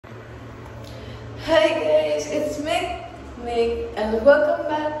Hi guys, it's Mikmik and welcome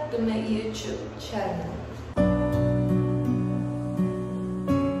back to my YouTube channel.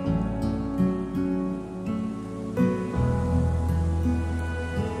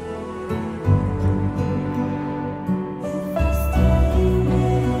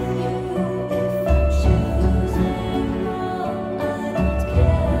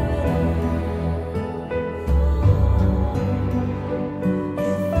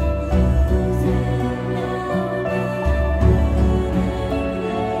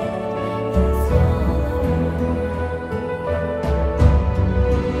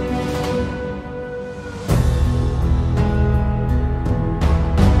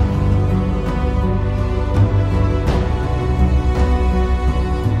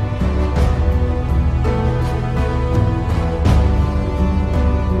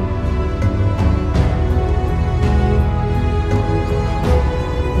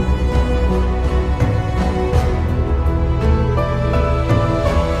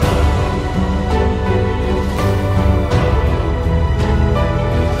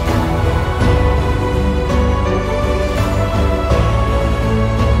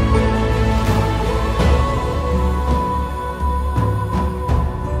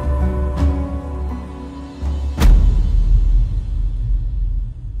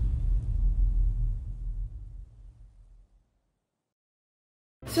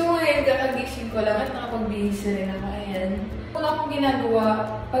 So ngayon, kakagising ko lang at nakapagbihis na rin ako. Ayan. Una akong ginagawa,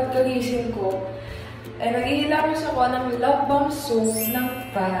 pagkagising ko, ay naghihilamos ako ng love bomb soap ng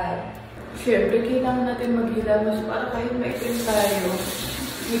Fab. Siyempre, kailangan natin maghilamos para kahit maitim tayo,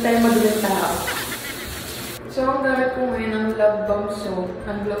 hindi tayo madaling tao. So, ang gamit ko ngayon ng love bomb soap,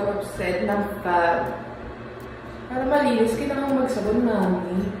 ang glow up set ng Fab. Para malinis, kailangan magsabon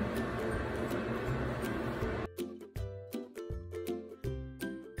namin.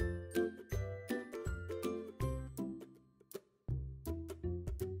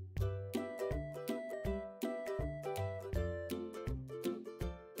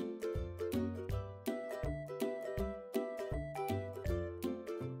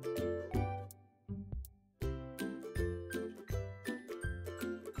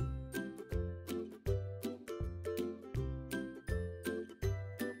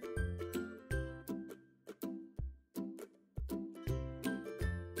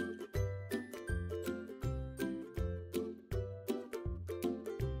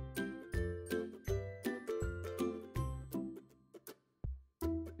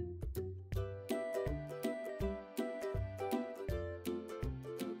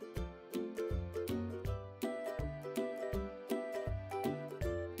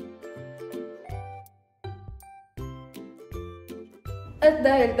 At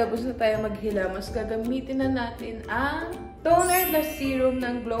dahil tapos na tayo maghilamos, gagamitin na natin ang toner na serum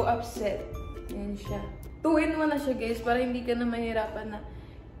ng Glow Up Set. Ayan siya. 2-in-1 na siya guys, para hindi ka na mahirapan na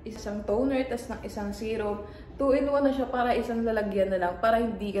isang toner tas ng isang serum. 2-in-1 na siya para isang lalagyan na lang, para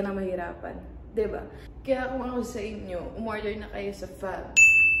hindi ka na mahirapan. Diba? Kaya kung ako sa inyo, umorder na kayo sa Fab.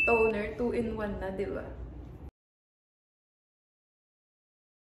 Toner, 2-in-1 na, diba?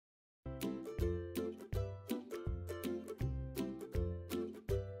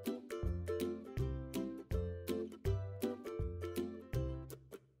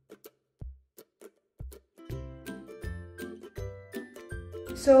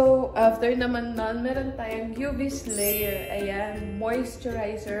 So, after naman nun, meron tayong UV Slayer. Ayan,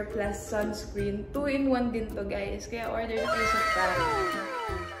 moisturizer plus sunscreen. 2-in-1 din to guys. Kaya order na kayo sa Fab.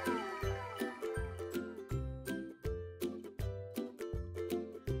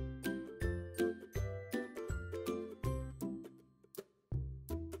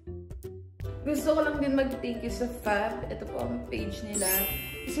 Gusto ko lang din mag-thank you sa Fab. Ito po ang page nila.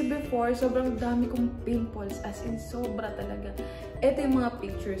 Kasi before, sobrang dami kong pimples. As in, sobra talaga. Ito yung mga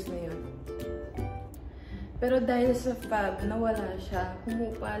pictures na yun. Pero dahil sa Fab, nawala siya.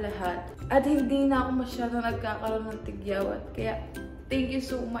 Humupa lahat. At hindi na ako masyadong nagkakaroon ng tigyawat. Kaya, thank you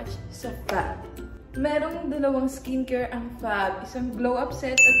so much sa Fab. Merong dalawang skincare ang Fab. Isang glow up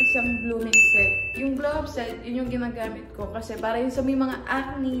set at isang blooming set. Yung glow up set, yun yung ginagamit ko. Kasi para yun sa may mga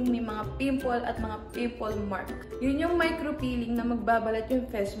acne, may mga pimple at mga pimple mark. Yun yung micro peeling na magbabalat yung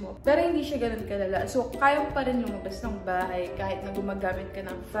face mo. Pero hindi siya ganun kalala. So, kaya mo pa rin lumabas ng bahay kahit na gumagamit ka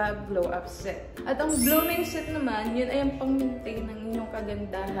ng Fab glow up set. At ang blooming set naman, yun ay ang pang-maintain ng inyong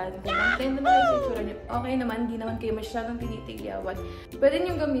kagandahan. Kung content naman sa itsura nyo, okay naman, hindi naman kayo masyadong tinitigyawan. Pwede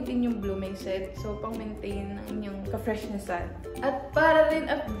nyo gamitin yung blooming set. So, pang-maintain ng inyong ka-freshnessan. At para rin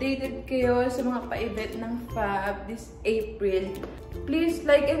updated kayo sa mga pa-event ng Fab this April, please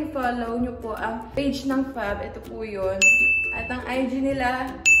like and follow nyo po ang page ng Fab. Ito po yun. At ang IG nila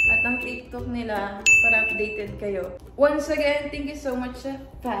at at ng TikTok nila para updated kayo. Once again, thank you so much sa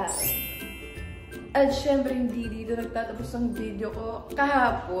Fab. At syempre, hindi dito nagtatapos ang video ko.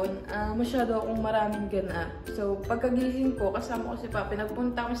 Kahapon, masyado akong maraming ganap. So, pagkagising ko, kasama ko si Papi,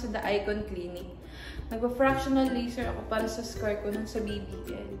 nagpunta kami sa The Icon Clinic. Nagpa-fractional laser ako para sa scar ko nung sa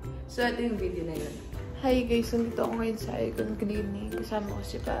BBL. So, ito yung video na yun. Hi guys, nandito ako ngayon sa Icon Clinic. Kasama ko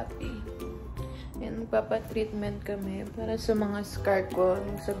si Papi. Yan, magpapa-treatment kami para sa mga scar ko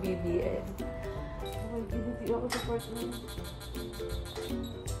nung sa BBL. Okay, giliti ako sa apartment.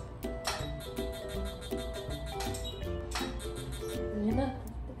 Ayan na.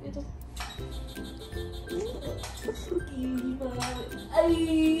 Ito. Ay!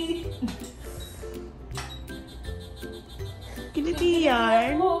 Kiliti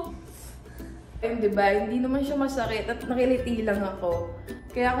yan. Ayun, diba? Hindi naman siya masakit at nakiliti lang ako.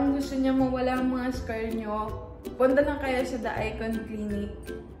 Kaya kung gusto niya mawala ang mga scar nyo, punta lang kayo sa The Icon Clinic.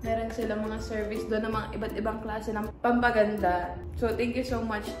 Meron silang mga service doon ng mga iba't ibang klase ng pampaganda. So, thank you so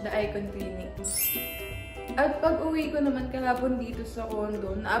much, The Icon Clinic. At pag uwi ko naman kahapon dito sa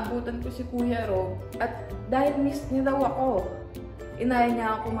condo, naabutan ko si Kuya Rob. At dahil miss niya daw ako, inaya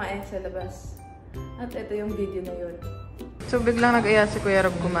niya ako kumain sa labas. At ito yung video na yun. So, biglang nag-aya si Kuya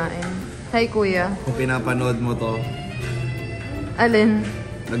Rob kumain. Hi, Kuya. Kung pinapanood mo to, alin?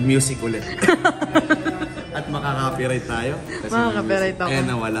 nag-music ulit. At makaka-copyright tayo. Makaka-copyright ako. Ayan,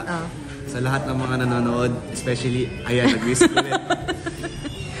 nawala. Sa lahat ng mga nanonood, especially, ayan, nag-music ulit.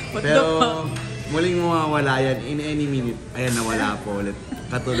 Pero, muling mawawala yan in any minute. Ayan, nawala po ulit.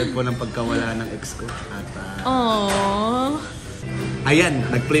 Katulad po ng pagkawala ng ex ko. At, ayan,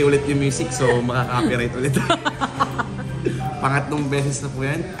 nag-play ulit yung music, so makaka-copyright ulit. Pangatlong beses na po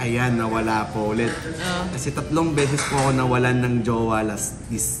yan, ayan, nawala po ulit. Kasi 3 beses po ako nawalan ng jowa last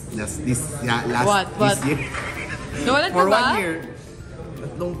this year. Nawalan ka ba? For 1 year.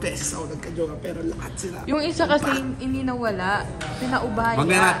 3 beses ako nagka-jowa, pero lahat sila. Yung isa kasi hindi nawala, pinaubaya. Huwag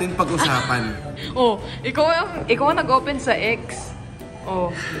na natin pag-usapan. Ikaw ang nag-open sa ex.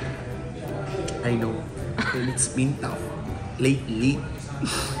 I know. And it's been tough. Lately.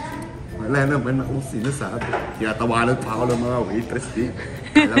 Wala naman akong sinasabi. Kaya tawanan pa ako ng mga waitress din.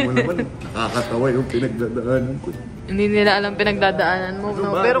 Alam mo naman, nakakatawa yung pinagdadaanan ko. Hindi nila alam pinagdadaanan mo,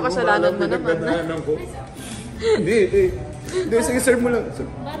 no? Pero kasalanan mo naman. Pinagdadaanan ko. Hindi. Sige, serve mo lang.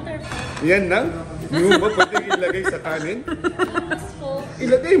 Yan lang? Hindi mo ba pwede ilagay sa kanin?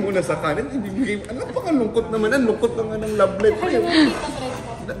 Ilagay mo na sa kanin. Ibigay mo. Alam pa ka, lungkot naman. Ang lungkot naman ng love letter.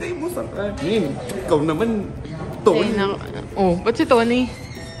 Ilagay mo sa kanin. Ikaw naman, Tony. Ba't si Tony?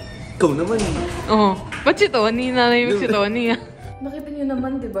 Ikaw naman. Ba't si Tony? Nanay mo si Tony, Nakita niyo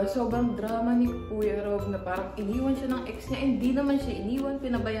naman, diba? Sobrang drama ni Kuya Rob na parang iniwan siya ng ex niya. Hindi naman siya iniwan,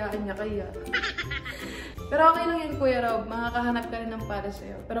 pinabayaan niya kaya. Pero okay lang yun, Kuya Rob. Makakahanap ka rin ng para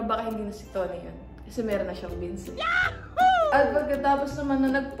sa'yo. Pero baka hindi na si Tony yun. Kasi meron na siyang Vincent. At pagkatapos naman na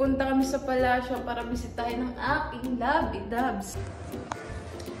nagpunta kami sa palasyo para bisitahin ng aking Lovey Dubs.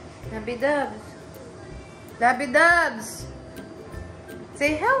 Lovey Dubs. Lovey Dubs.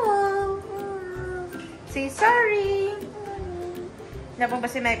 Say hello. Say sorry. Love mo ba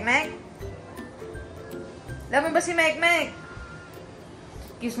si Mikmik? Love mo ba si Mikmik?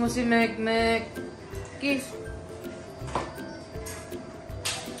 Kiss mo si Mikmik. Kiss.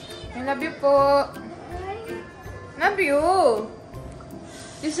 I love you po. Love you.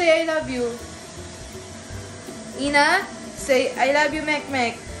 You say I love you. Ina, say I love you,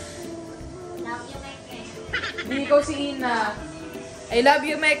 Mikmik. Love you, Mikmik. Hindi ko si Ina. I love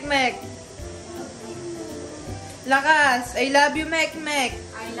you, Mikmik. Lakas. I love you, Mikmik.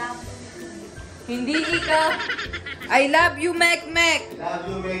 I love you. Hindi ikaw. I love you, Mikmik.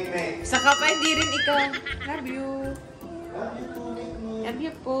 Love you, Mikmik. Saka pa hindi rin ikaw. Love you. Love you po, Mikmik. Love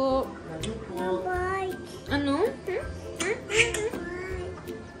you po. Love you po. Bye. Ano?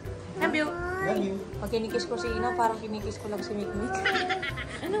 Love you. Love you. Pag kinikis ko si Ina, parang kinikis ko lang si Mikmik.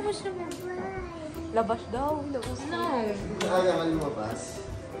 Ano gusto mo? Labas daw. Labas No. Kaya ka lumabas.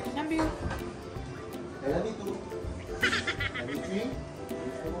 Love you. I love you too. Love you three.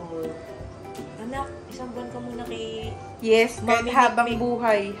 Anak, isang buwan ka muna kay... Yes, kahit Mami habang Mikmik.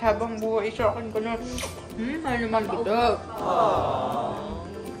 buhay. Habang buhay, shocking ko na. Ano naman ito?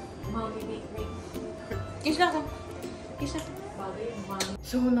 Mami Mikmik. Kiss lang ako. Kiss lang. Bagay, mami.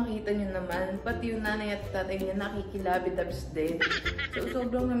 So, nakita niyo naman, pati yung nanay at tatay niya nakikilabid-abs din. So,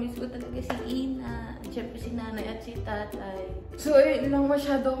 sobrang namiss ko talaga si Ina. At syempre si nanay at si tatay. So, ayun lang,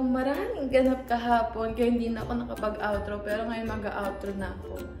 masyado akong maraming ganap kahapon. Kaya hindi na ako nakapag-outro. Pero ngayon mag-outro na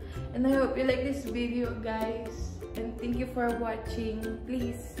ako. And I hope you like this video, guys. And thank you for watching.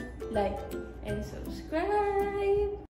 Please like and subscribe.